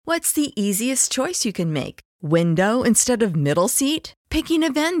What's the easiest choice you can make? Window instead of middle seat? Picking a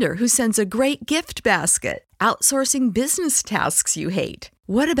vendor who sends a great gift basket? Outsourcing business tasks you hate?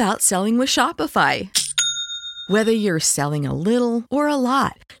 What about selling with Shopify? Whether you're selling a little or a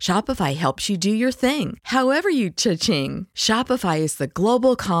lot, Shopify helps you do your thing, however you cha-ching. Shopify is the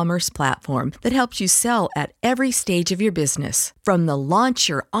global commerce platform that helps you sell at every stage of your business. From the launch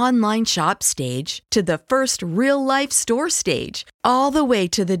your online shop stage to the first real-life store stage, all the way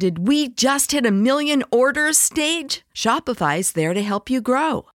to the did we just hit a million orders stage. Shopify's there to help you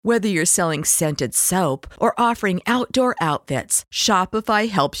grow. Whether you're selling scented soap or offering outdoor outfits, Shopify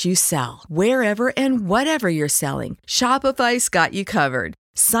helps you sell. Wherever and whatever you're selling, Shopify's got you covered.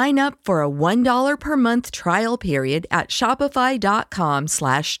 Sign up for a $1 per month trial period at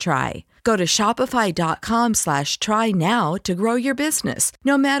shopify.com/try. Go to shopify.com/try now to grow your business,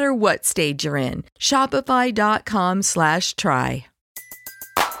 no matter what stage you're in. Shopify.com/try.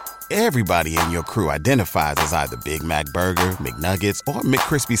 Everybody in your crew identifies as either Big Mac Burger, McNuggets, or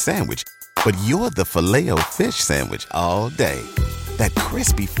McCrispy Sandwich. But you're the Filet-O-Fish Sandwich all day. That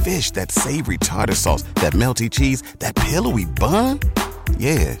crispy fish, that savory tartar sauce, that melty cheese, that pillowy bun.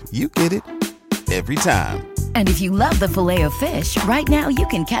 Yeah, you get it. Every time. And if you love the Filet-O-Fish, right now you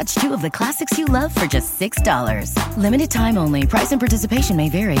can catch two of the classics you love for just $6. Limited time only. Price and participation may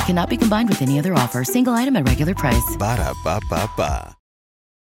vary. Cannot be combined with any other offer. Single item at regular price. Ba-da-ba-ba-ba.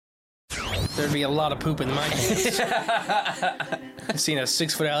 There'd be a lot of poop in my pants. I've seen a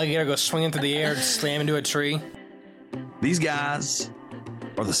 6-foot alligator go swinging through the air and slam into a tree. These guys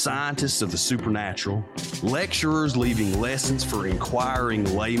are the scientists of the supernatural, lecturers leaving lessons for inquiring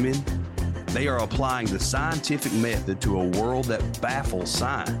laymen. They are applying the scientific method to a world that baffles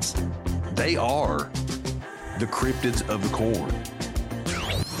science. They are the cryptids of the corn.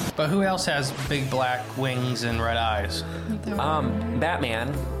 But who else has big black wings and red eyes?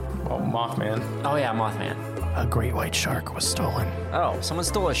 Batman. Oh, Mothman. Oh yeah, Mothman. A great white shark was stolen. Oh, someone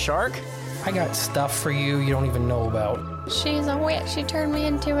stole a shark? I got stuff for you don't even know about. She's a witch. She turned me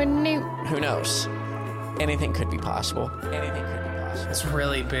into a newt. Who knows? Anything could be possible. It's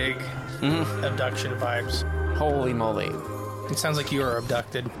really big abduction vibes. Holy moly. It sounds like you were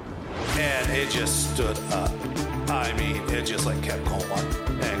abducted. And it just stood up. I mean, it just like kept going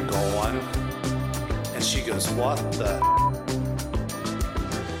and going. And she goes, what the?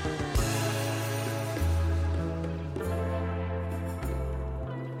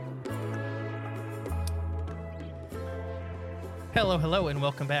 Hello, and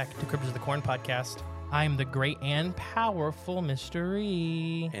welcome back to Cryptids of the Corn podcast. I am the great and powerful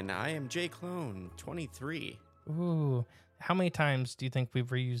Mystery. And I am Jay Clone, 23. Ooh. How many times do you think we've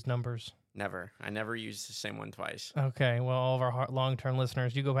reused numbers? Never. I never used the same one twice. Okay, well, all of our long-term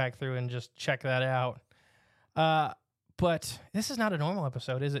listeners, you go back through and just check that out. But this is not a normal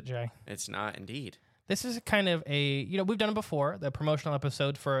episode, is it, Jay? It's not, indeed. This is kind of we've done it before, the promotional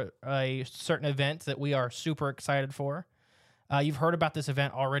episode for a certain event that we are super excited for. You've heard about this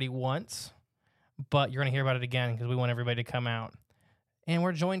event already once, but you're going to hear about it again because we want everybody to come out. And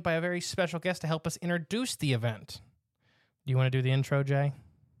we're joined by a very special guest to help us introduce the event. Do you want to do the intro, Jay?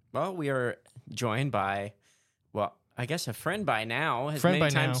 Well, we are joined by, I guess a friend by now. As many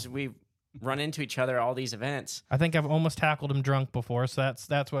times we've run into each other at all these events. I think I've almost tackled him drunk before, so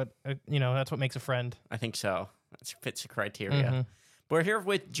that's what that's what makes a friend. I think so. That fits the criteria. Mm-hmm. We're here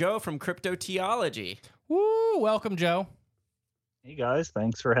with Joe from Cryptoteology. Woo! Welcome, Joe. Hey guys,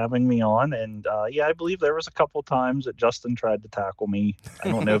 thanks for having me on. And I believe there was a couple times that Justin tried to tackle me. I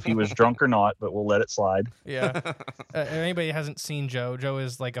don't know if he was drunk or not, but we'll let it slide. Yeah. If anybody hasn't seen Joe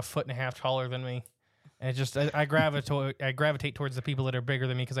is like a 1.5 feet taller than me. And I gravitate towards the people that are bigger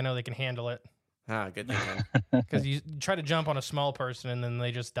than me because I know they can handle it. Ah, good thinking. Because you try to jump on a small person and then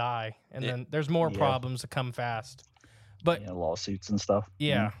they just die. And then there's more problems that come fast. But lawsuits and stuff.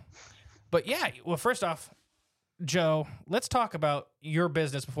 Yeah. But well, first off, Joe, let's talk about your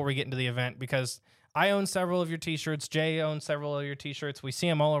business before we get into the event, because I own several of your T-shirts. Jay owns several of your T-shirts. We see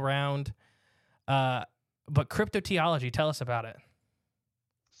them all around. But Cryptoteology, tell us about it.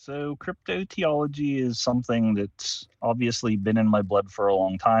 So Cryptoteology is something that's obviously been in my blood for a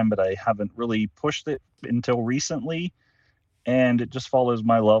long time, but I haven't really pushed it until recently. And it just follows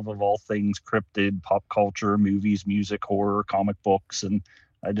my love of all things cryptid, pop culture, movies, music, horror, comic books, and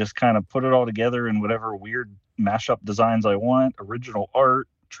I just kind of put it all together in whatever weird mashup designs I want, original art,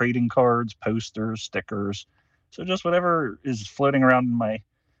 trading cards, posters, stickers. So just whatever is floating around in my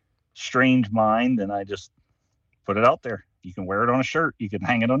strange mind, and I just put it out there. You can wear it on a shirt. You can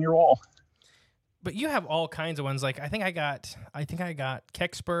hang it on your wall. But you have all kinds of ones. Like I think I got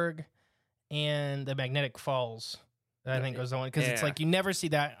Kecksburg and the Magnetic Falls. I think was the one, because it's like you never see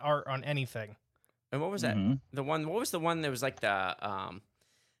that art on anything. And what was that? What was the one that was like the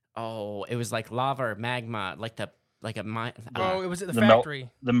it was like lava or magma, like a it was at the factory.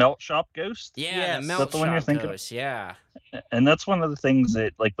 The Melt Shop Ghost? Yeah, the Melt Shop Ghost, yeah. And that's one of the things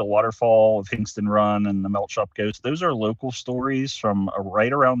that, like the Waterfall of Hingston Run and the Melt Shop Ghost, those are local stories from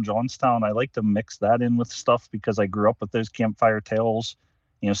right around Johnstown. I like to mix that in with stuff because I grew up with those campfire tales.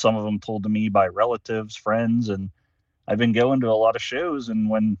 Some of them told to me by relatives, friends, and I've been going to a lot of shows, and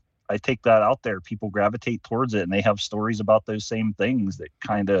when I take that out there, people gravitate towards it, and they have stories about those same things that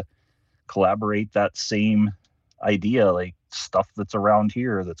kind of collaborate that same idea, like stuff that's around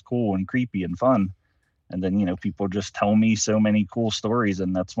here that's cool and creepy and fun. And then, people just tell me so many cool stories,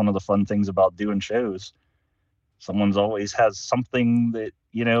 and that's one of the fun things about doing shows. Someone's always has something that,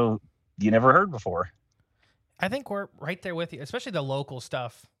 you never heard before. I think we're right there with you, especially the local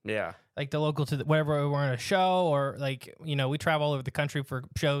stuff. Yeah. Like the local to wherever we're on a show, or like, we travel all over the country for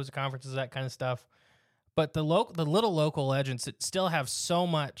shows, conferences, that kind of stuff. But the little local legends that still have so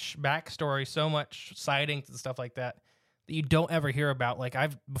much backstory, so much sightings and stuff like that you don't ever hear about. Like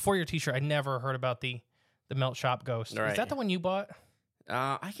before your t-shirt, I never heard about the Melt Shop Ghost. Right. Is that the one you bought?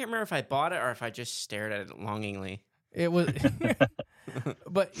 I can't remember if I bought it or if I just stared at it longingly. It was,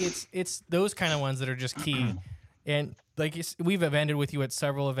 but it's those kind of ones that are just key. And like we've ended with you at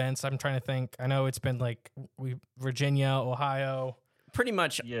several events. I'm trying to think. I know it's been like Virginia, Ohio. Pretty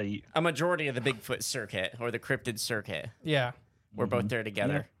much a majority of the Bigfoot circuit or the cryptid circuit. Yeah. We're both there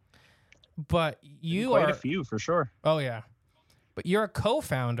together. Yeah. But you quite a few for sure. Oh, yeah. But you're a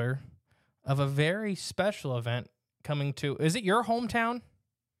co-founder of a very special event coming to... Is it your hometown?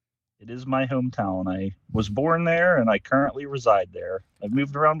 It is my hometown. I was born there, and I currently reside there. I've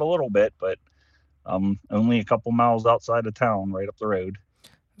moved around a little bit, but only a couple miles outside of town, right up the road.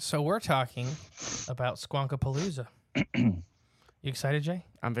 So we're talking about SQUONKAPALOOZA. You excited, Jay?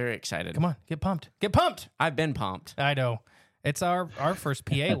 I'm very excited. Come on, get pumped. Get pumped! I've been pumped. I know. It's our first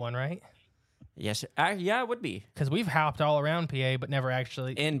PA one, right? Yes. Yeah, it would be. Because we've hopped all around PA, but never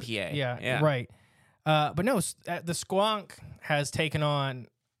actually... In PA. Yeah. Right. But no, the Squonk has taken on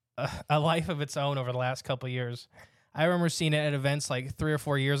a life of its own over the last couple of years. I remember seeing it at events like 3 or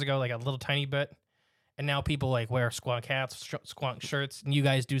 4 years ago, like a little tiny bit. And now people like wear Squonk hats, Squonk shirts, and you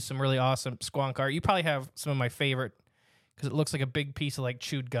guys do some really awesome Squonk art. You probably have some of my favorite, because it looks like a big piece of like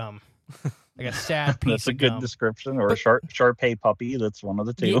chewed gum, like a sad piece. That's a good description, or a Shar-Pei puppy. That's one of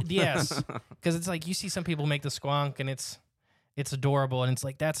the two. Yes, because it's like you see some people make the Squonk and it's adorable, and it's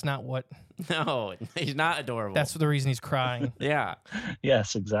like that's not what. No, he's not adorable. That's the reason he's crying. Yeah.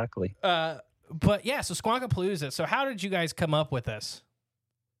 Yes, exactly. But yeah, so SQUONKAPALOOZA. So how did you guys come up with this?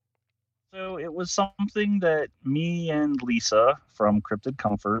 So it was something that me and Lisa from Cryptid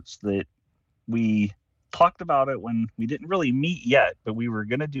Comforts, that we talked about it when we didn't really meet yet, but we were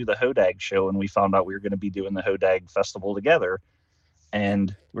going to do the Hodag show, and we found out we were going to be doing the Hodag festival together.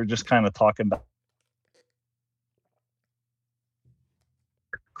 And we're just kind of talking about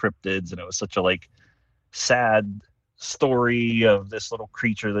cryptids, and it was such a sad story of this little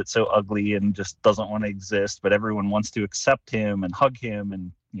creature that's so ugly and just doesn't want to exist, but everyone wants to accept him and hug him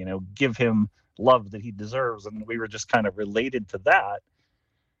and give him love that he deserves. And we were just kind of related to that.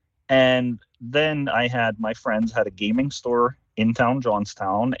 And then my friends had a gaming store in town,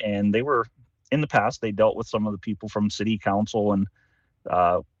 Johnstown, and they were, in the past, they dealt with some of the people from city council and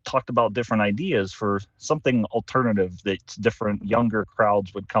talked about different ideas for something alternative that different younger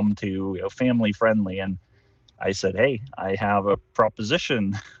crowds would come to, family friendly. And I said, hey, I have a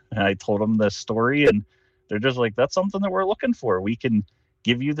proposition. And I told them the story, and they're just like, that's something that we're looking for. We can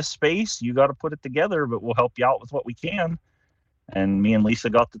give you the space. You got to put it together, but we'll help you out with what we can. And me and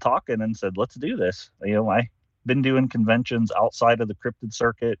Lisa got to talking and said, let's do this. I've been doing conventions outside of the cryptid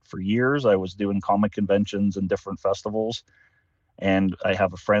circuit for years. I was doing comic conventions and different festivals. And I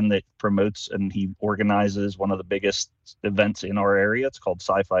have a friend that promotes and he organizes one of the biggest events in our area. It's called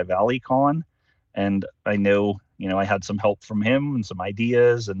Sci-Fi Valley Con. And I know, I had some help from him and some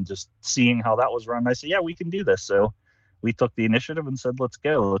ideas, and just seeing how that was run, I said, yeah, we can do this. So we took the initiative and said, let's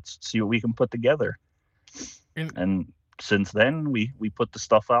go. Let's see what we can put together. And since then, we put the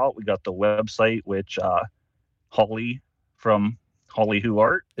stuff out. We got the website, which Holly from Holly Who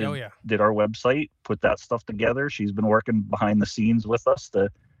Art did our website, put that stuff together. She's been working behind the scenes with us to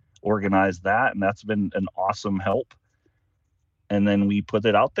organize that, and that's been an awesome help. And then we put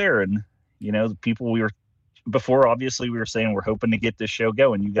it out there, and the people before, obviously, we were saying we're hoping to get this show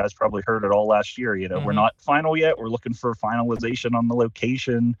going. You guys probably heard it all last year. We're not final yet. We're looking for finalization on the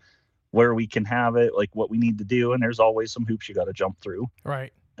location, where we can have it, like what we need to do. And there's always some hoops you got to jump through.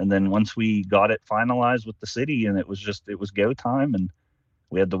 Right. And then once we got it finalized with the city, and it was go time, and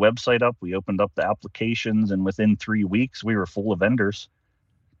we had the website up, we opened up the applications, and within 3 weeks we were full of vendors.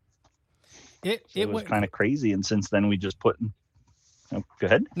 It was kind of crazy. And since then we just put go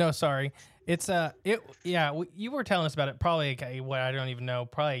ahead. No, sorry. It's you were telling us about it probably I don't even know,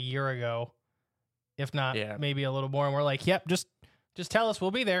 probably a year ago, if not maybe a little more. And we're like, yep, just tell us,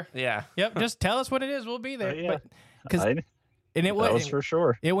 we'll be there. Yeah. Yep, just tell us what it is, we'll be there. Yeah. That was for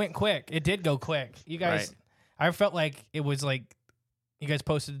sure. It went quick. It did go quick. You guys, right. I felt like it was like you guys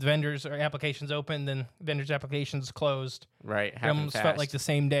posted the vendors or applications open, then vendors applications closed. Right. It almost felt like the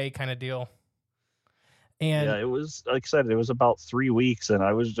same day kind of deal. And yeah, it was, like I said, it was about 3 weeks, and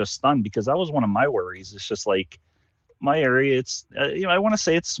I was just stunned because that was one of my worries. It's just like my area. It's I want to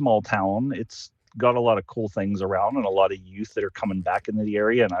say it's small town. It's got a lot of cool things around and a lot of youth that are coming back into the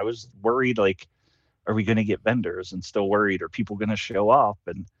area, and I was worried, like, are we going to get vendors? And still worried, are people going to show up?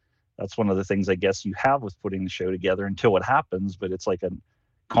 And that's one of the things I guess you have with putting the show together until it happens. But it's like a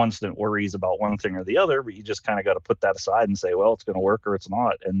constant worries about one thing or the other. But you just kind of got to put that aside and say, well, it's going to work or it's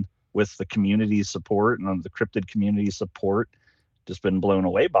not. And with the community's support and the cryptid community support, just been blown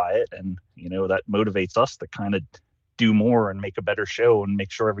away by it. And, that motivates us to kind of do more and make a better show and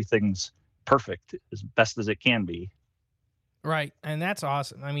make sure everything's perfect as best as it can be. Right. And that's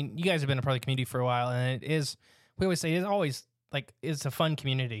awesome. I mean, you guys have been a part of the community for a while, and we always say it's always like, it's a fun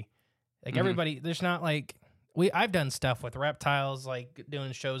community. Like everybody, there's not like, I've done stuff with reptiles, like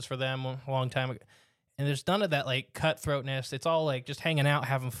doing shows for them a long time ago. And there's none of that like cutthroatness. It's all like just hanging out,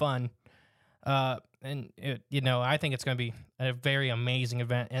 having fun. I think it's going to be a very amazing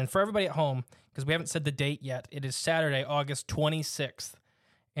event. And for everybody at home, because we haven't said the date yet, it is Saturday, August 26th.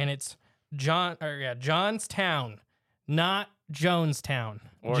 And it's Johnstown, not Jonestown.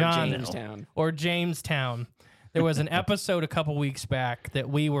 Or Jamestown. Or Jamestown. There was an episode a couple weeks back that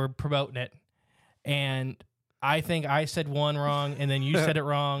we were promoting it. And I think I said one wrong, and then you said it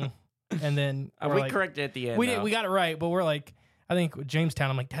wrong. And then we corrected at the end. We got it right, but we're like, I think Jamestown.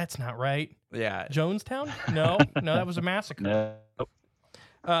 I'm like, that's not right. Yeah, Jonestown? No, that was a massacre. No.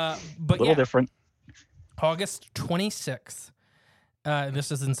 But a little different. August 26th.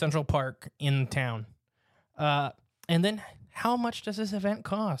 This is in Central Park in town. And then, how much does this event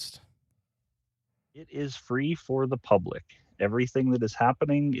cost? It is free for the public. Everything that is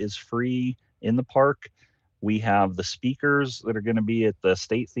happening is free in the park. We have the speakers that are going to be at the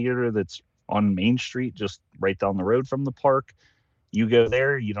State Theater that's on Main Street, just right down the road from the park. You go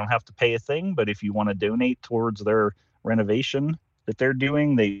there, you don't have to pay a thing, but if you want to donate towards their renovation that they're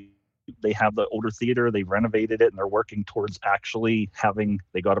doing, they have the older theater, they've renovated it, and they're working towards actually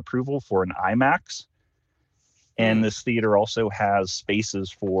they got approval for an IMAX. And this theater also has spaces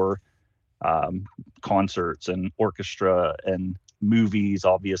for concerts and orchestra and movies,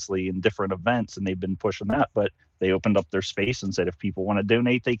 obviously, and different events, and they've been pushing that. But they opened up their space and said if people want to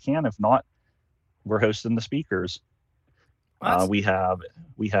donate, they can. If not, we're hosting the speakers. We have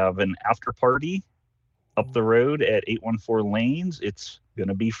an after party up the road at 814 Lanes. It's going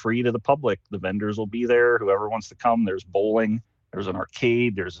to be free to the public. The vendors will be there. Whoever wants to come. There's bowling. There's an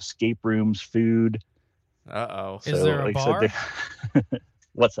arcade. There's escape rooms, food. Is there a bar?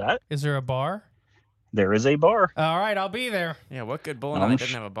 What's that? Is there a bar? There is a bar. All right, I'll be there. Yeah, what good bowling alley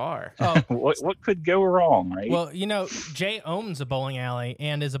doesn't have a bar? Oh, what could go wrong, right? Well, Jay owns a bowling alley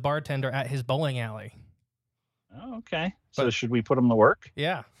and is a bartender at his bowling alley. Oh, okay. So should we put him to work?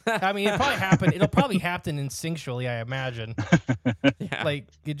 Yeah. I mean, it'll probably happen instinctually, I imagine. Yeah. Like,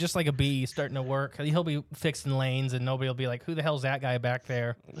 just like a bee starting to work. He'll be fixing lanes, and nobody will be like, who the hell's that guy back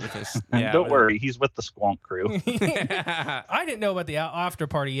there? Don't worry. He's with the Squonk crew. I didn't know about the after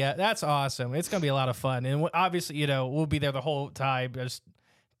party yet. That's awesome. It's going to be a lot of fun. And obviously, we'll be there the whole time, just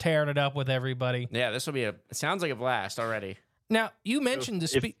tearing it up with everybody. Yeah, this will be it sounds like a blast already. Now, you mentioned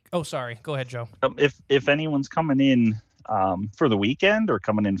oh, sorry. Go ahead, Joe. If anyone's coming in for the weekend or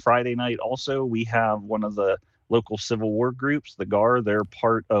coming in Friday night, also, we have one of the local Civil War groups, the GAR. They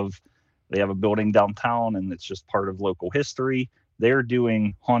have a building downtown, and it's just part of local history. They're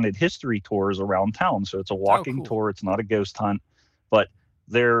doing haunted history tours around town. So it's a walking tour. It's not a ghost hunt, but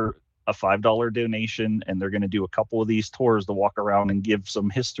they're a $5 donation, and they're going to do a couple of these tours to walk around and give some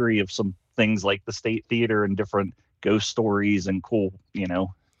history of some things like the State Theater and different ghost stories and cool,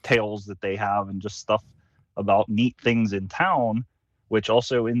 tales that they have, and just stuff about neat things in town, which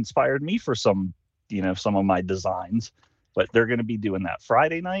also inspired me for some of my designs. But they're going to be doing that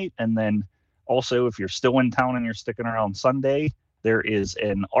Friday night. And then also, if you're still in town and you're sticking around Sunday, there is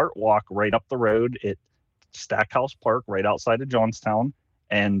an art walk right up the road at Stackhouse Park, right outside of Johnstown,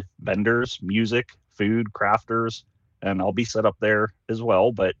 and vendors, music, food, crafters, and I'll be set up there as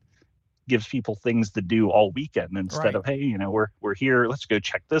well, but gives people things to do all weekend instead of, hey, you know, we're here, let's go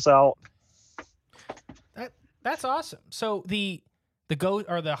check this out. That's awesome. So the go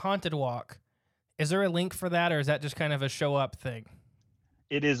or the haunted walk, is there a link for that, or is that just kind of a show up thing?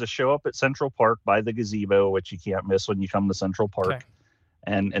 It is a show up at Central Park by the gazebo, which you can't miss when you come to Central Park. Okay.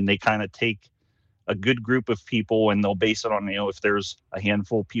 And they kind of take a good group of people and they'll base it on, you know, if there's a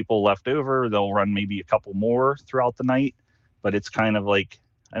handful of people left over, they'll run maybe a couple more throughout the night. But it's kind of like,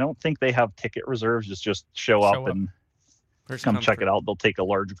 I don't think they have ticket reserves. It's just show up and come check it out. They'll take a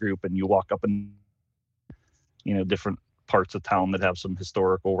large group and you walk up in, you know, different parts of town that have some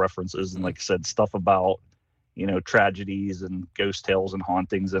historical references. And like I said, stuff about, you know, tragedies and ghost tales and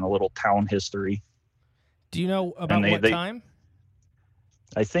hauntings and a little town history. Do you know about what time?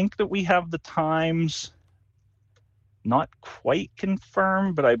 I think that we have the times not quite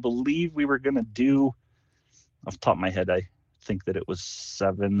confirmed, but I believe we were going to do, off the top of my head, I think that it was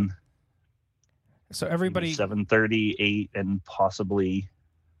 7. So everybody 7:30, 8, and possibly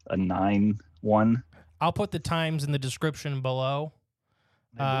a 9-1. I'll put the times in the description below.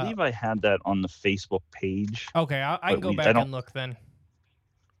 I believe I had that on the Facebook page. Okay, I can go back and look then.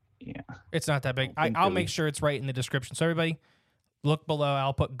 Yeah. It's not that big. I'll make sure it's right in the description. So everybody, look below.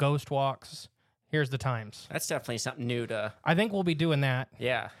 I'll put ghost walks. Here's the times. That's definitely something new to... I think we'll be doing that.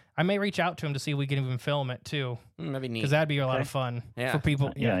 Yeah. I may reach out to him to see if we can even film it, too. That'd be neat. Because that'd be a lot of fun for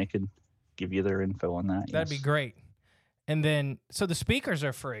people. Yeah, I could give you their info on that. That'd be great. And then, so the speakers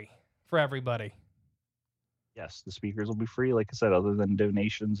are free for everybody. Yes, the speakers will be free, like I said, other than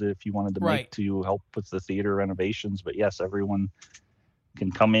donations if you wanted to make to help with the theater renovations. But yes, everyone can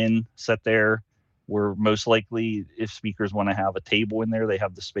come in, sit there. We're most likely, if speakers want to have a table in there, they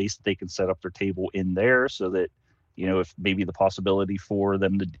have the space that they can set up their table in there so that, you know, if maybe the possibility for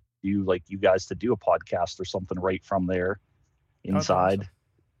them to do, like you guys to do a podcast or something right from there inside.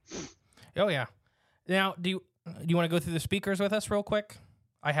 Awesome. Oh, yeah. Now, do you want to go through the speakers with us real quick?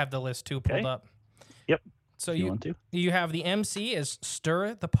 I have the list, too, pulled up. Yep. So you have the MC is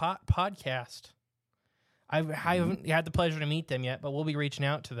Stir the Pot Podcast. I haven't had the pleasure to meet them yet, but we'll be reaching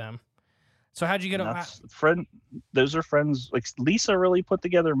out to them. So how'd you get them? Those are friends. Like Lisa really put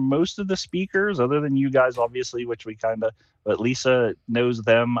together most of the speakers, other than you guys, obviously, which we but Lisa knows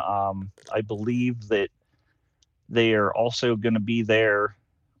them. I believe that they are also going to be there.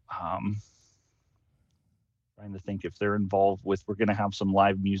 Trying to think if they're involved with, we're going to have some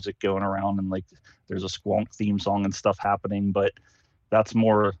live music going around and like there's a Squonk theme song and stuff happening, but that's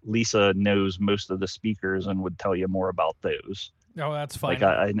more, Lisa knows most of the speakers and would tell you more about those. Oh, that's fine.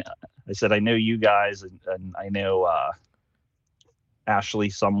 Like I said, I know you guys and I know Ashley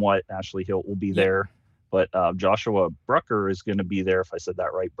somewhat. Ashley Hilt will be there, but Joshua Brucker is going to be there, if I said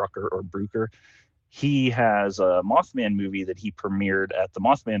that right, Brucker or Brucker. He has a Mothman movie that he premiered at the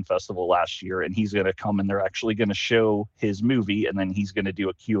Mothman Festival last year, and he's going to come and they're actually going to show his movie, and then he's going to do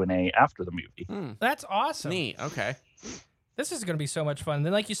a Q&A after the movie. That's awesome. Neat. Okay. This is going to be so much fun. And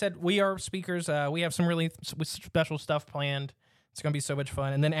then, like you said, we are speakers. We have some really special stuff planned. It's going to be so much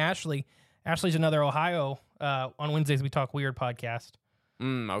fun. And then Ashley's another Ohio on Wednesdays We Talk Weird podcast.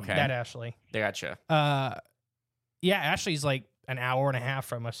 Okay. That Ashley. Gotcha. Yeah, Ashley's like an hour and a half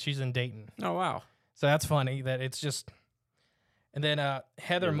from us. She's in Dayton. Oh, wow. So that's funny that it's just... And then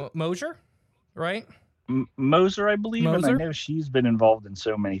Heather Mosier, right? Moser, I believe. And I know she's been involved in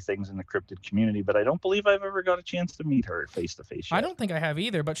so many things in the cryptid community, but I don't believe I've ever got a chance to meet her face to face. I don't think I have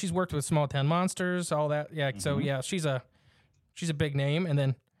either, but she's worked with Small Town Monsters, all that. Yeah, so yeah, she's a big name. And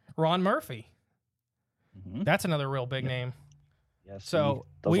then Ron Murphy. That's another real big name. Yes. So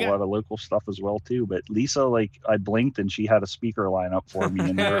does a lot of local stuff as well too. But Lisa, like, I blinked and she had a speaker lineup for me,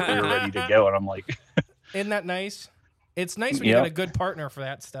 and we were ready to go. And I'm like, isn't that nice? It's nice when you got a good partner for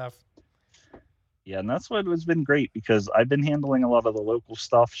that stuff. Yeah, and that's what has been great, because I've been handling a lot of the local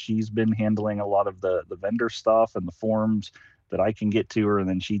stuff. She's been handling a lot of the vendor stuff and the forms that I can get to her, and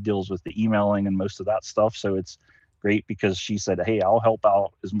then she deals with the emailing and most of that stuff. So it's great because she said, hey, I'll help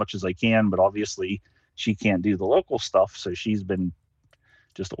out as much as I can, but obviously she can't do the local stuff. So she's been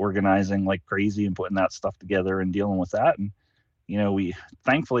just organizing like crazy and putting that stuff together and dealing with that. And, you know, we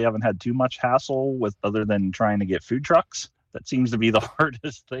thankfully haven't had too much hassle with other than trying to get food trucks. That seems to be the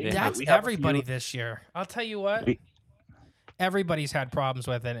hardest thing. That's everybody this year. I'll tell you what, everybody's had problems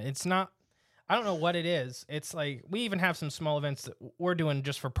with it. It's not, I don't know what it is. It's like, we even have some small events that we're doing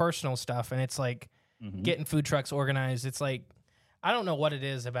just for personal stuff. And it's like getting food trucks organized. It's like, I don't know what it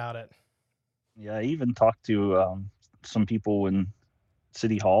is about it. Yeah. I even talked to some people in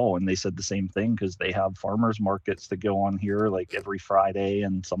City Hall, and they said the same thing, because they have farmers markets that go on here like every Friday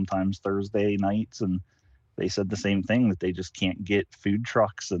and sometimes Thursday nights. And they said the same thing, that they just can't get food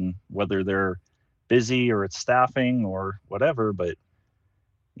trucks, and whether they're busy or it's staffing or whatever. But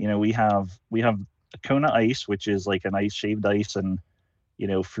we have a Kona Ice, which is like an ice, shaved ice, and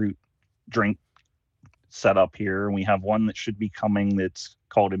fruit drink set up here. And we have one that should be coming that's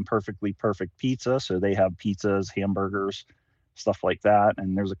called Imperfectly Perfect Pizza. So they have pizzas, hamburgers, stuff like that.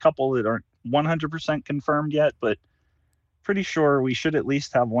 And there's a couple that aren't 100% confirmed yet, but pretty sure we should at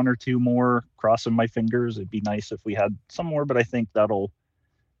least have one or two more. Crossing my fingers. It'd be nice if we had some more, but I think that'll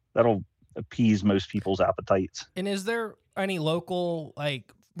appease most people's appetites. And is there any local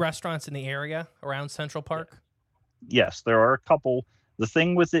restaurants in the area around Central Park? Yes, there are a couple. The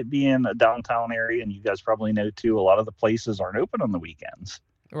thing with it being a downtown area, and you guys probably know too, a lot of the places aren't open on the weekends.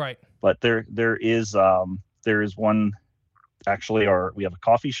 Right. But there is one. Actually, we have a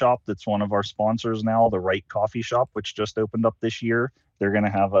coffee shop that's one of our sponsors now, the Right Coffee Shop, which just opened up this year. They're going to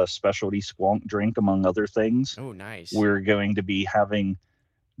have a specialty squonk drink, among other things. Oh, nice. We're going to be having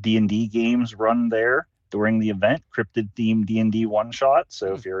D&D games run there during the event, cryptid-themed D&D one-shot.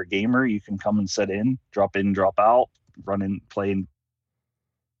 So if you're a gamer, you can come and sit in, drop out, run in, play.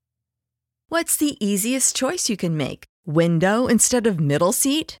 What's the easiest choice you can make? Window instead of middle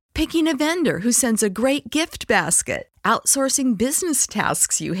seat? Picking a vendor who sends a great gift basket? Outsourcing business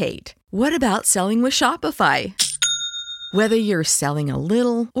tasks you hate? What about selling with Shopify? Whether you're selling a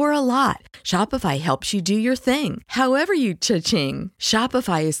little or a lot, Shopify helps you do your thing, however you cha-ching.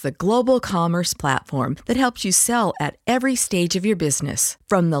 Shopify is the global commerce platform that helps you sell at every stage of your business.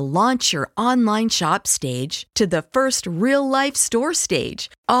 From the launch your online shop stage to the first real-life store stage,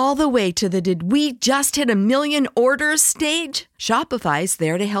 all the way to the did we just hit 1 million orders stage. Shopify's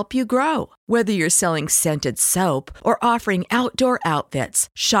there to help you grow. Whether you're selling scented soap or offering outdoor outfits,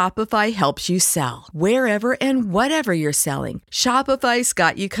 Shopify helps you sell. Wherever and whatever you're selling, Shopify's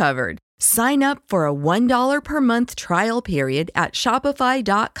got you covered. Sign up for a $1 per month trial period at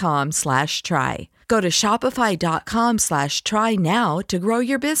shopify.com/try. Go to shopify.com/try now to grow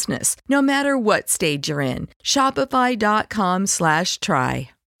your business, no matter what stage you're in. Shopify.com/try.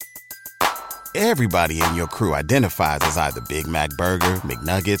 Everybody in your crew identifies as either Big Mac Burger,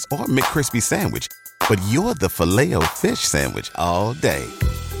 McNuggets, or McCrispy Sandwich. But you're the Filet-O-Fish Sandwich all day.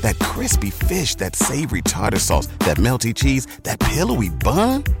 That crispy fish, that savory tartar sauce, that melty cheese, that pillowy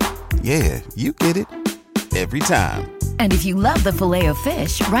bun. Yeah, you get it. Every time. And if you love the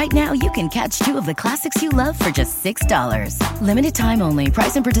Filet-O-Fish, right now you can catch two of the classics you love for just $6. Limited time only.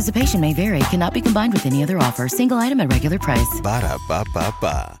 Price and participation may vary. Cannot be combined with any other offer. Single item at regular price.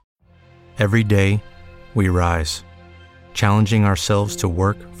 Ba-da-ba-ba-ba. Every day, we rise, challenging ourselves to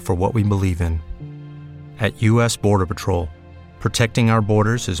work for what we believe in. At U.S. Border Patrol, protecting our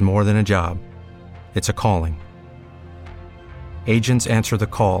borders is more than a job. It's a calling. Agents answer the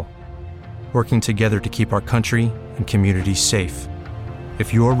call, working together to keep our country and communities safe.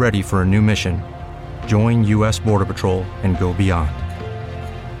 If you're ready for a new mission, join U.S. Border Patrol and go beyond.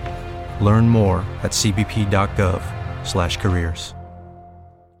 Learn more at cbp.gov/careers.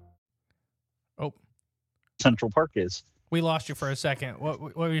 Central Park is. We lost you for a second.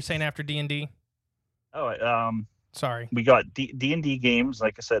 What were you saying after D&D? Sorry. We got D&D games.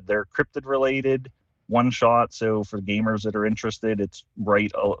 Like I said, they're cryptid related, one shot. So for gamers that are interested, it's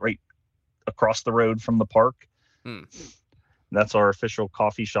right across the road from the park. That's our official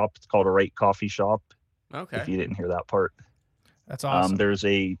coffee shop. It's called a Right Coffee Shop. Okay. If you didn't hear that part. That's awesome. There's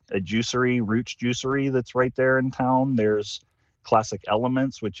a juicery, Roots Juicery, that's right there in town. There's Classic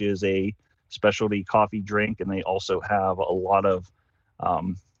Elements, which is a specialty coffee drink, and they also have a lot of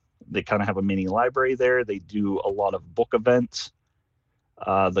they kind of have a mini library there. They do a lot of book events.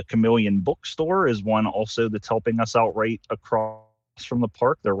 The Chameleon Bookstore is one also that's helping us out right across from the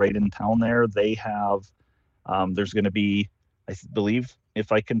park. They're right in town there. They have there's going to be, I believe,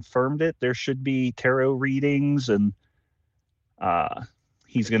 if I confirmed it, there should be tarot readings, and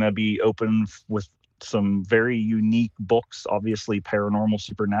he's going to be open with some very unique books, obviously paranormal,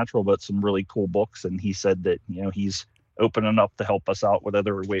 supernatural, but some really cool books. And he said that, he's opening up to help us out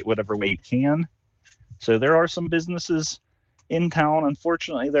whatever way he can. So there are some businesses in town.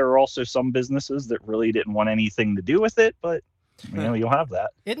 Unfortunately, there are also some businesses that really didn't want anything to do with it, but you'll have that.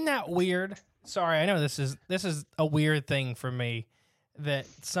 Isn't that weird? Sorry, I know this is a weird thing for me, that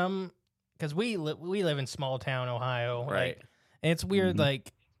because we live in small town Ohio, right? And it's weird,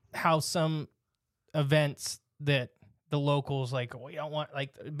 how some events that the locals we don't want,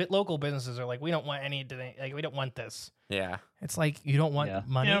 local businesses are we don't want anything, we don't want this. Yeah, it's you don't want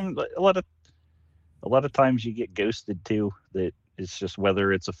money. A lot of times you get ghosted too. That it's just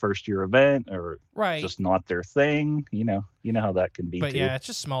whether it's a first year event or just not their thing. You know how that can be. But too. Yeah, it's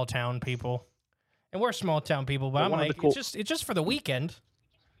just small town people. And we're small town people, but I'm like, it's just for the weekend.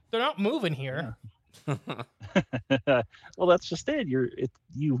 They're not moving here. Yeah. Well, that's just it.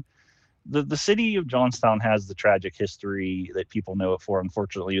 The city of Johnstown has the tragic history that people know it for.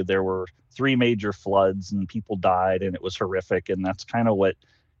 Unfortunately, there were 3 major floods and people died, and it was horrific. And that's kind of what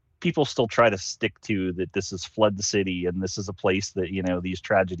people still try to stick to, that this is Flood City and this is a place that, these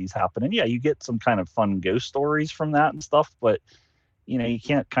tragedies happen. And yeah, you get some kind of fun ghost stories from that and stuff, but you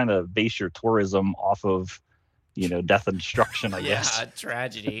can't kind of base your tourism off of, death and destruction, I guess. Yeah,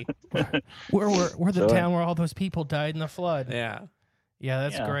 tragedy. We're the town where all those people died in the flood. Yeah. Yeah,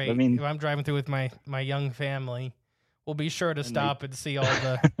 that's great. I mean, if I'm driving through with my young family, we'll be sure to stop and see all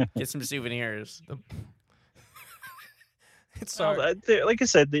the... Get some souvenirs. Like I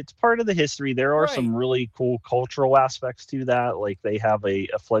said, it's part of the history. There are some really cool cultural aspects to that. Like they have a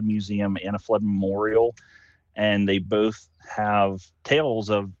flood museum and a flood memorial, and they both have tales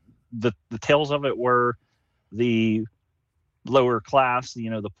of the tales of it were the lower class,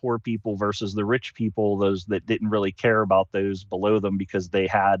 the poor people versus the rich people, those that didn't really care about those below them because they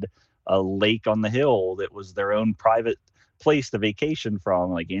had a lake on the hill that was their own private place to vacation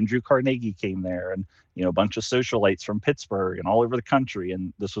from. Like Andrew Carnegie came there, and a bunch of socialites from Pittsburgh and all over the country,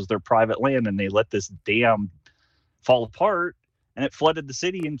 and this was their private land, and they let this dam fall apart, and it flooded the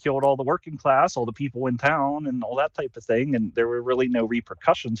city and killed all the working class, all the people in town, and all that type of thing. And there were really no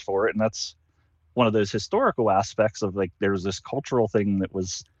repercussions for it. And that's one of those historical aspects of, like, there was this cultural thing that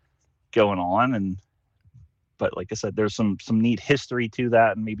was going on. But like I said, there's some neat history to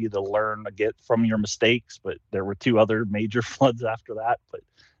that, and maybe to learn to get from your mistakes. But there were 2 other major floods after that, but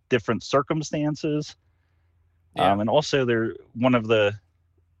different circumstances. Yeah. And also one of the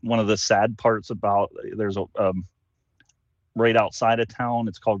sad parts about, there's a right outside of town,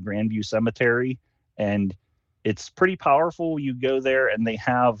 it's called Grandview Cemetery, and it's pretty powerful. You go there and they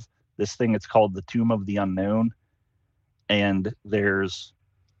have this thing, it's called the Tomb of the Unknown, and there's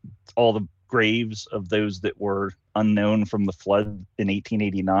all the graves of those that were unknown from the flood in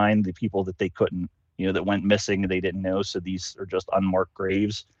 1889, the people that they couldn't, that went missing and they didn't know. So these are just unmarked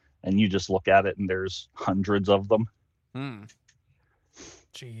graves, and you just look at it and there's hundreds of them.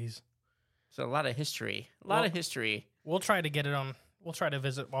 Jeez. So a lot of history. Of history. We'll try to get it on. We'll try to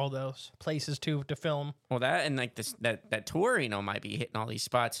visit all those places to film. Well, that and like this that tour, might be hitting all these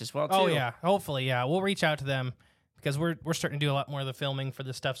spots as well too. Oh yeah, hopefully, yeah. We'll reach out to them because we're starting to do a lot more of the filming for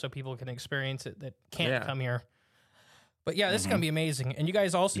this stuff, so people can experience it that can't come here. But yeah, this is gonna be amazing. And you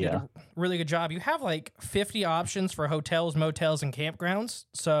guys also did a really good job. You have like 50 options for hotels, motels, and campgrounds.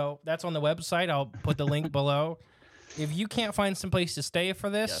 So that's on the website. I'll put the link below. If you can't find some place to stay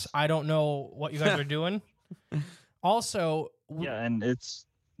for this, I don't know what you guys are doing. Also, and it's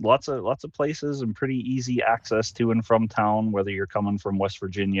lots of places and pretty easy access to and from town, whether you're coming from West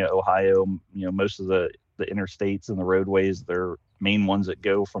Virginia, Ohio. Most of the interstates and the roadways, they're main ones that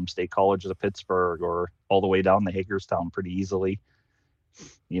go from State College to Pittsburgh or all the way down to Hagerstown pretty easily.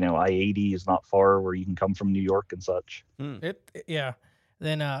 I-80 is not far, where you can come from New York and such.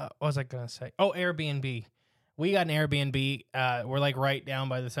 Then what was I gonna say? Oh, Airbnb. We got an Airbnb. We're like right down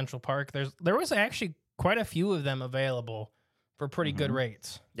by the Central Park. There was actually quite a few of them available for pretty good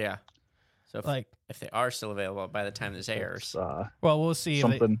rates. Yeah. So if they are still available by the time this airs, we'll see.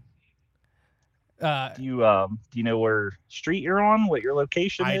 Something. Do you know where street you're on? What your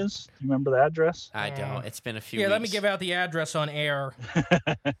location is? Do you remember the address? I don't. It's been a few weeks. Let me give out the address on air.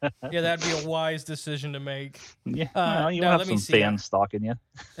 Yeah, that'd be a wise decision to make. Yeah. You have some fans stalking you.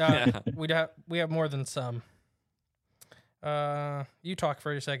 We have more than some. You talk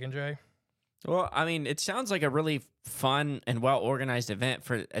for a second, Jay. Well, I mean, it sounds like a really fun and well-organized event,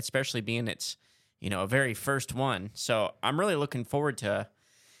 for especially being its, a very first one. So I'm really looking forward to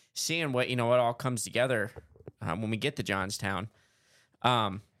seeing what all comes together when we get to Johnstown.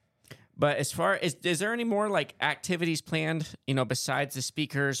 But as far as, is there any more like activities planned, besides the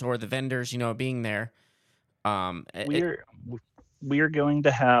speakers or the vendors, being there? We are going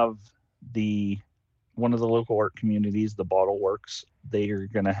to have one of the local art communities, the Bottle Works. They are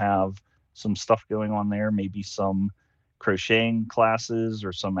going to have some stuff going on there, maybe some crocheting classes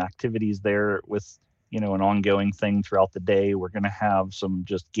or some activities there with, an ongoing thing throughout the day. We're going to have some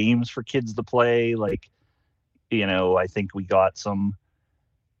just games for kids to play. Like, I think we got some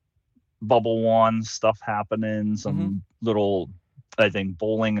bubble wand stuff happening, some little, I think,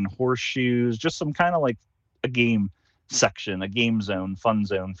 bowling and horseshoes, just some kind of like a game section, a game zone, fun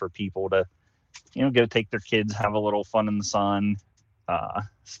zone for people to, go take their kids, have a little fun in the sun,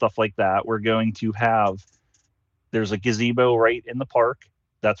 stuff like that. We're going to there's a gazebo right in the park.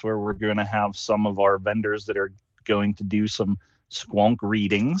 That's where we're going to have some of our vendors that are going to do some squonk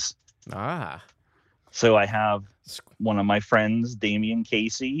readings. So I have one of my friends, Damian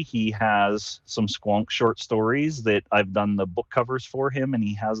Casey. He has some Squonk short stories that I've done the book covers for him, and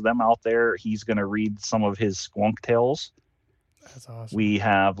he has them out there. He's going to read some of his Squonk tales. That's awesome. We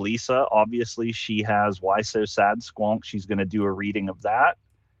have Lisa. Obviously, she has Why So Sad Squonk. She's going to do a reading of that.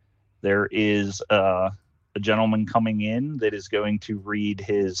 There is a gentleman coming in that is going to read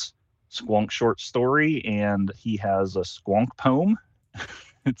his Squonk short story, and he has a Squonk poem.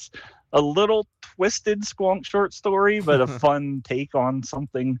 It's a little twisted Squonk short story, but a fun take on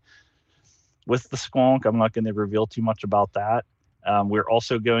something with the Squonk. I'm not going to reveal too much about that. We're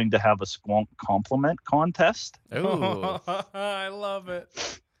also going to have a Squonk compliment contest. Ooh. I love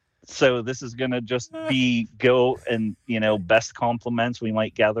it. So this is going to just be go and, best compliments. We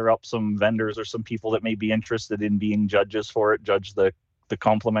might gather up some vendors or some people that may be interested in being judges for it, judge the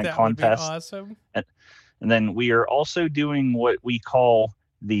compliment contest. Would be awesome. And then we are also doing what we call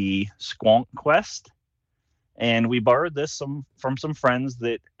the Squonk Quest. And we borrowed this from some friends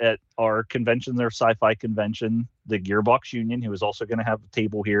that at our convention, their sci-fi convention, the Gearbox Union, who is also going to have a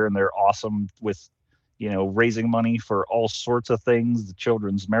table here, and they're awesome with, raising money for all sorts of things, the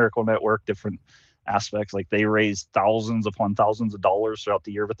Children's Miracle Network, different aspects. Like they raise thousands upon thousands of dollars throughout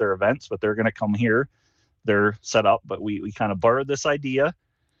the year with their events, but they're going to come here. They're set up, but we kind of borrowed this idea,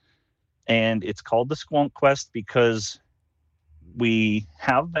 and it's called the Squonk Quest because we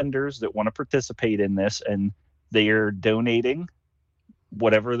have vendors that want to participate in this, and they are donating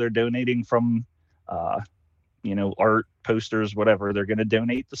whatever they're donating from, art, posters, whatever. They're going to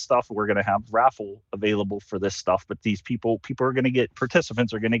donate the stuff. We're going to have raffle available for this stuff, but these people are going to get,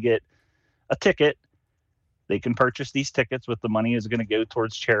 participants are going to get a ticket. They can purchase these tickets with the money is going to go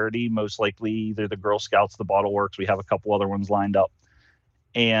towards charity, most likely either the Girl Scouts, the Bottle Works. We have a couple other ones lined up,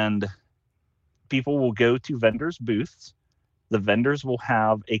 and people will go to vendors' booths. The vendors will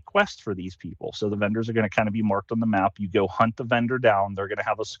have a quest for these people. So the vendors are going to kind of be marked on the map. You go hunt the vendor down. They're going to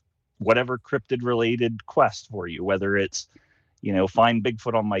have whatever cryptid related quest for you, whether it's, find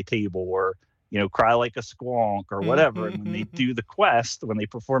Bigfoot on my table or, cry like a squonk or whatever. And when they do the quest, when they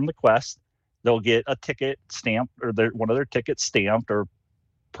perform the quest, they'll get a ticket stamped or one of their tickets stamped or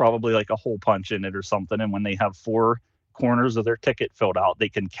probably like a hole punch in it or something. And when they have 4 corners of their ticket filled out, they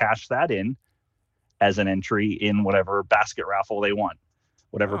can cash that in as an entry in whatever basket raffle they want,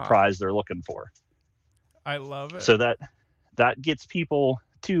 whatever prize they're looking for. I love it. So that gets people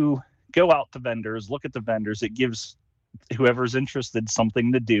to go out to vendors, look at the vendors. It gives whoever's interested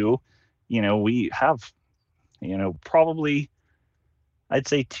something to do. We have, probably I'd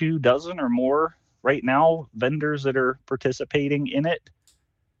say 24 or more right now vendors that are participating in it.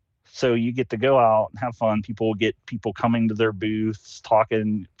 So you get to go out and have fun. People get people coming to their booths,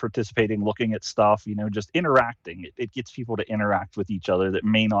 talking, participating, looking at stuff, just interacting. It gets people to interact with each other that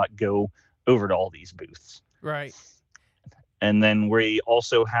may not go over to all these booths. Right. And then we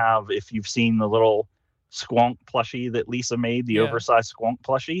also have, if you've seen the little Squonk plushie that Lisa made, the oversized Squonk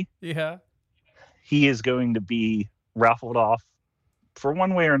plushie. Yeah. He is going to be raffled off for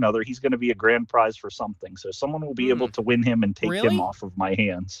one way or another. He's going to be a grand prize for something. So someone will be able to win him and take him off of my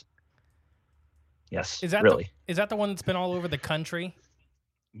hands. Yes, is that really. Is that the one that's been all over the country?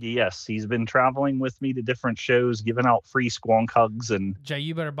 Yes, he's been traveling with me to different shows, giving out free Squonk hugs. And Jay,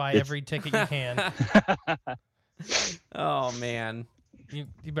 you better buy every ticket you can. Oh, man. You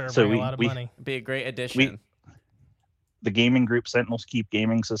better bring a lot of money. Be a great addition. The gaming group, Sentinels Keep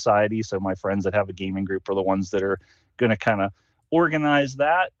Gaming Society, so my friends that have a gaming group are the ones that are going to kind of organize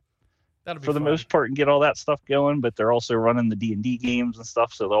that for the most part and get all that stuff going, but they're also running the D&D games and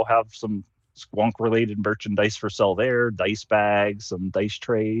stuff, so they'll have some Squonk related merchandise for sale there, dice bags, some dice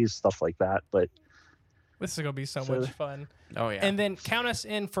trays, stuff like that. But this is gonna be so much fun. Oh yeah. And then count us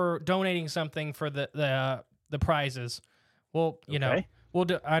in for donating something for the prizes. Well, we'll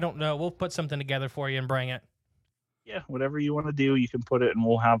do, I don't know, we'll put something together for you and bring it. Yeah, whatever you want to do, you can put it, and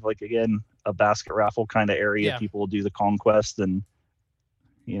we'll have a basket raffle kind of area. Yeah. People will do the conquest, and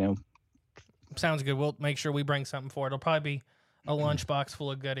sounds good. We'll make sure we bring something for it. It'll probably be a lunchbox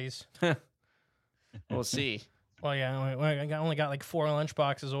full of goodies. We'll see. Well, yeah, I only got like 4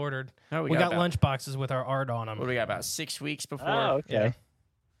 lunchboxes ordered. Oh, we got lunchboxes with our art on them. What do we got? About 6 weeks before. Oh, okay. Yeah.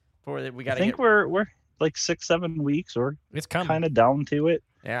 Before we got. I think we're like 6-7 weeks, or it's coming. Kind of down to it.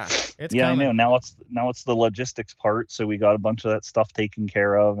 Yeah, it's coming. I know. Now it's the logistics part. So we got a bunch of that stuff taken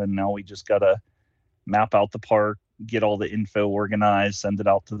care of, and now we just gotta map out the park, get all the info organized, send it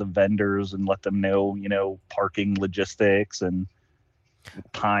out to the vendors, and let them know, parking logistics and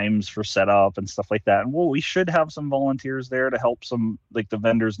times for setup and stuff like that. And we should have some volunteers there to help some, like the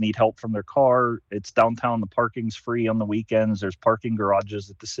vendors need help from their car. It's downtown. The parking's free on the weekends. There's parking garages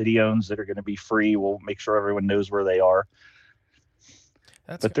that the city owns that are going to be free. We'll make sure everyone knows where they are.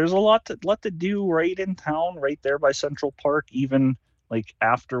 But there's a lot to do right in town, right there by Central Park. Even like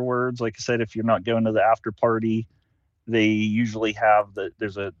afterwards, like I said, if you're not going to the after party, they usually have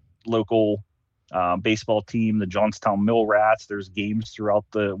there's a local baseball team, the Johnstown Mill Rats. There's games throughout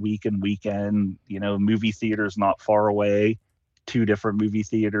the week and weekend. Movie theaters not far away, 2 different movie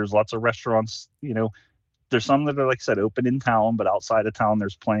theaters, lots of restaurants. There's some that are, like I said, open in town, but outside of town,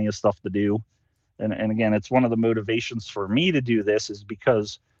 there's plenty of stuff to do. And again, it's one of the motivations for me to do this is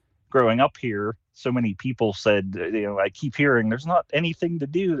because growing up here, so many people said, I keep hearing there's not anything to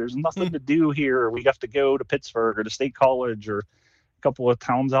do. There's nothing to do here. We have to go to Pittsburgh or to State College or a couple of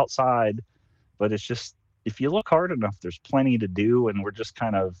towns outside. But it's just, if you look hard enough, there's plenty to do. And we're just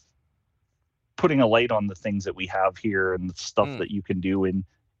kind of putting a light on the things that we have here and the stuff that you can do in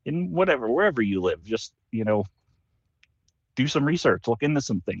wherever you live. Just, do some research, look into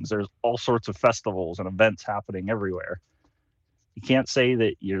some things. There's all sorts of festivals and events happening everywhere. You can't say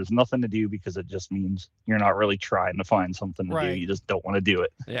that there's nothing to do because it just means you're not really trying to find something to do. You just don't want to do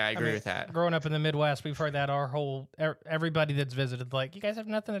it. Yeah, I agree with that. Growing up in the Midwest, we've heard that everybody that's visited, like, you guys have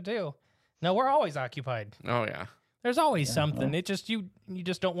nothing to do. No, we're always occupied. Oh, yeah. There's always something. It just, you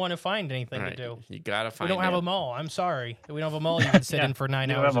just don't want to find anything to do. You got to find We don't have a mall. I'm sorry. We don't have a mall you can sit in for 9 hours a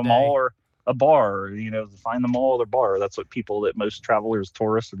day. You don't have a mall or a bar, find the mall or the bar. That's what most travelers,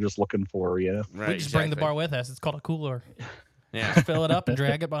 tourists are just looking for, Right, we just bring the bar with us. It's called a cooler. Yeah. Just fill it up and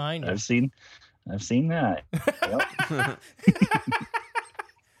drag it behind you. I've seen that. Yep.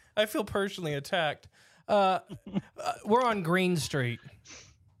 I feel personally attacked. We're on Green Street.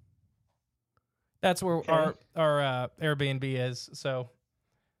 That's where our Airbnb is. So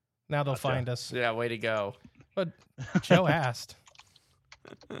now they'll find us. Yeah, way to go. But Joe asked.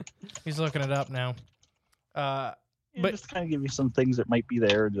 He's looking it up now. But just kind of give you some things that might be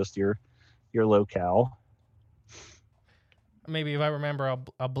there, just your locale. Maybe if I remember,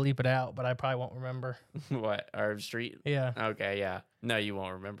 I'll bleep it out, but I probably won't remember. What, our street? Yeah. Okay, yeah. No, you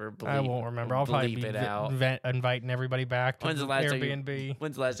won't remember. I won't remember. I'll probably be inviting everybody back to Airbnb.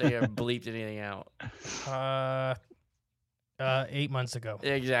 When's the last time you ever bleeped anything out? 8 months ago.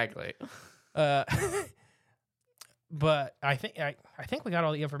 Exactly. But I think we got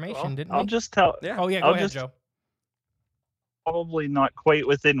all the information, didn't we? I'll just tell. Yeah. Oh, yeah, go ahead, Joe. Probably not quite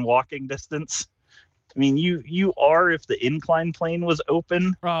within walking distance. I mean, you are if the incline plane was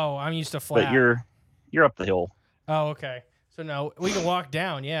open. Oh, I'm used to flat. But you're up the hill. Oh, okay. So no, we can walk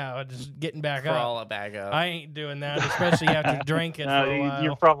down. Yeah, just getting back up. Crawl it back up. I ain't doing that, especially after drinking for a while.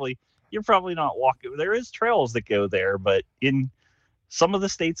 You're probably not walking. There is trails that go there, but in some of the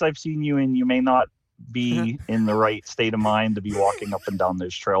states I've seen you in, you may not be in the right state of mind to be walking up and down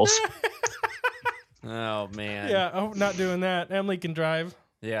those trails. Oh man. Yeah, I'm not doing that. Emily can drive.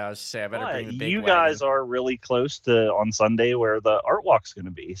 Yeah, I was say I better bring the big You wagon. guys are really close to on Sunday where the art walk's going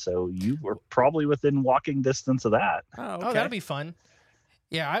to be, so you were probably within walking distance of that. Oh, okay. That'll be fun.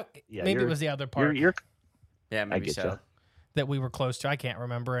 Yeah, maybe it was the other part. Yeah, maybe so. That we were close to. I can't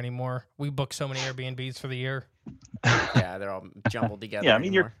remember anymore. We booked so many Airbnbs for the year. Yeah, they're all jumbled together. Yeah, I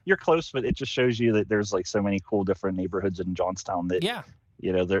mean you're close, but it just shows you that there's like so many cool different neighborhoods in Johnstown that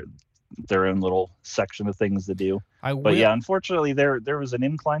they're their own little section of things to do. But yeah, unfortunately there was an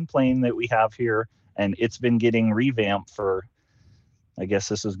inclined plane that we have here, and it's been getting revamped for, I guess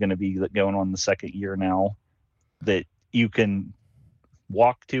this is going to be going on the second year now, that you can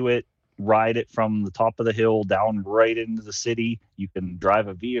walk to it, ride it from the top of the hill down right into the city. You can drive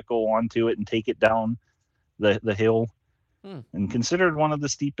a vehicle onto it and take it down the hill, and considered one of the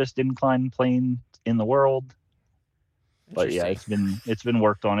steepest inclined planes in the world. But yeah, it's been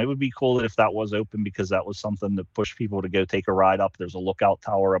worked on. It would be cool if that was open, because that was something to push people to go take a ride up. There's a lookout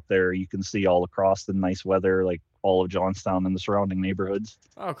tower up there. You can see all across the nice weather, like all of Johnstown and the surrounding neighborhoods.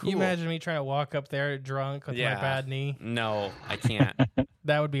 Oh, cool. Can you imagine me trying to walk up there drunk with my bad knee? No, I can't.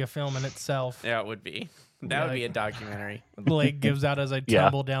 That would be a film in itself. Yeah, it would be. That would be a documentary. Leg gives out as I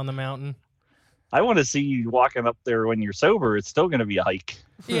tumble down the mountain. I want to see you walking up there when you're sober. It's still going to be a hike.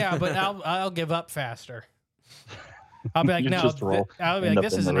 Yeah, but I'll give up faster. I'll be like, no, I'll be like,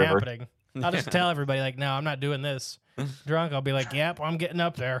 this isn't happening. I'll just tell everybody, like, no, I'm not doing this. Drunk, I'll be like, yep, I'm getting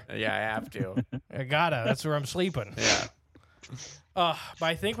up there. Yeah, I have to. I gotta. That's where I'm sleeping. Yeah. But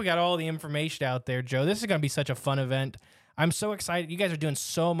I think we got all the information out there, Joe. This is going to be such a fun event. I'm so excited. You guys are doing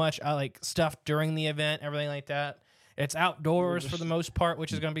so much like stuff during the event, everything like that. It's outdoors for the most part,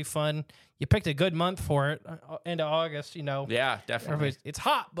 which is going to be fun. You picked a good month for it, end of August, Yeah, definitely. It's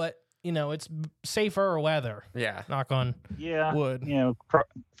hot, but, it's safer weather. Yeah. Knock on wood.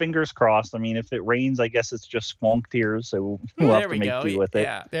 Fingers crossed. I mean, if it rains, I guess it's just squonk tears, so we'll have to make do with it.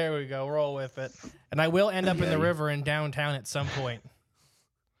 Yeah. There we go. Roll with it. And I will end up in the river in downtown at some point.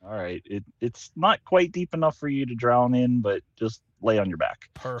 All right. It's not quite deep enough for you to drown in, but just lay on your back.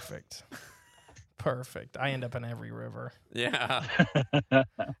 Perfect. I end up in every river. Yeah.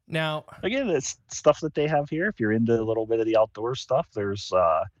 Now, again, it's stuff that they have here. If you're into a little bit of the outdoor stuff, there's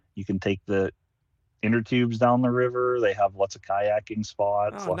you can take the inner tubes down the river. They have lots of kayaking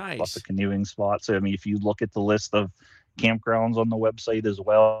spots, lots of canoeing spots. So, I mean, if you look at the list of campgrounds on the website as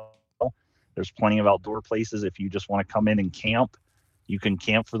well, there's plenty of outdoor places. If you just want to come in and camp, you can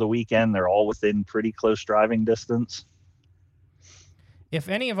camp for the weekend. They're all within pretty close driving distance. If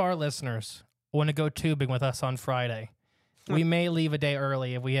any of our listeners want to go tubing with us on Friday, we may leave a day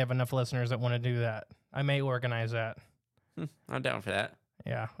early if we have enough listeners that want to do that. I may organize that. I'm down for that.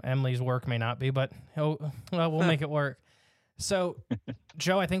 Yeah, Emily's work may not be, but we'll make it work. So,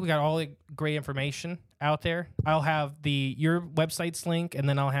 Joe, I think we got all the great information out there. I'll have your website's link, and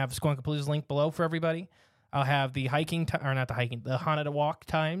then I'll have SQUONKAPALOOZA's link below for everybody. I'll have the the haunted walk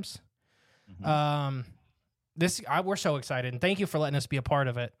times. Mm-hmm. We're so excited, and thank you for letting us be a part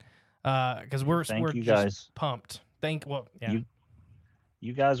of it. Because we're you just guys. pumped.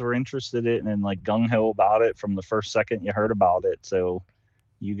 You guys were interested in and like gung ho about it from the first second you heard about it. So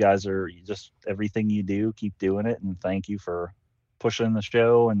you guys are just everything you do, keep doing it, and thank you for pushing the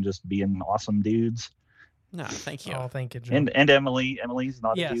show and just being awesome dudes. No, thank you. Oh, thank you, Joe. And Emily's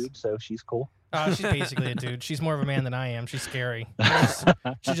not a dude, so she's cool. She's basically a dude. She's more of a man than I am. She's scary.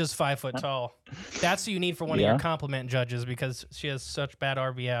 She's just 5 foot tall. That's who you need for one of your compliment judges because she has such bad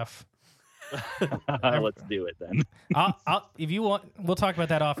RBF. Let's do it then. If you want, we'll talk about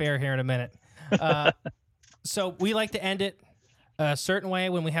that off air here in a minute. So we like to end it a certain way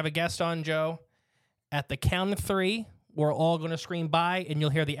when we have a guest on, Joe. At the count of 3, we're all going to scream bye, and you'll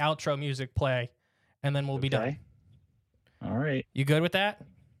hear the outro music play, and then we'll be done. All right. You good with that?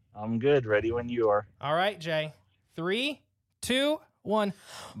 I'm good. Ready when you are. All right, Jay. 3, 2, 1.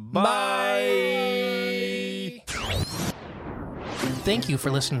 Bye. Thank you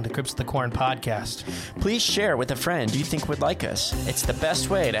for listening to the Crypts of the Corn podcast. Please share with a friend you think would like us. It's the best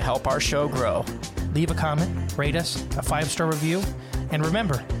way to help our show grow. Leave a comment, rate us, a 5-star review, and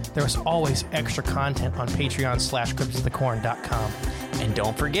remember, there is always extra content on patreon.com/cryptsofthecorn.com. And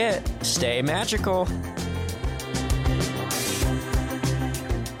don't forget, stay magical.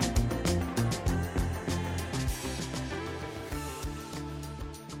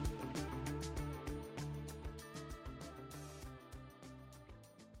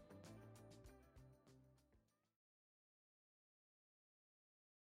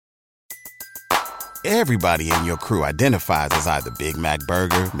 Everybody in your crew identifies as either Big Mac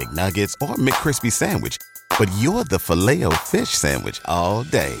Burger, McNuggets, or McCrispy Sandwich. But you're the Filet-O-Fish Sandwich all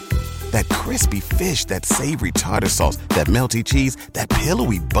day. That crispy fish, that savory tartar sauce, that melty cheese, that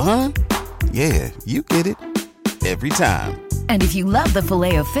pillowy bun. Yeah, you get it. Every time. And if you love the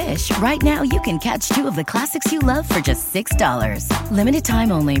Filet-O-Fish, right now you can catch 2 of the classics you love for just $6. Limited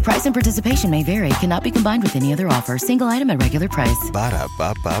time only. Price and participation may vary. Cannot be combined with any other offer. Single item at regular price.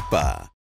 Ba-da-ba-ba-ba.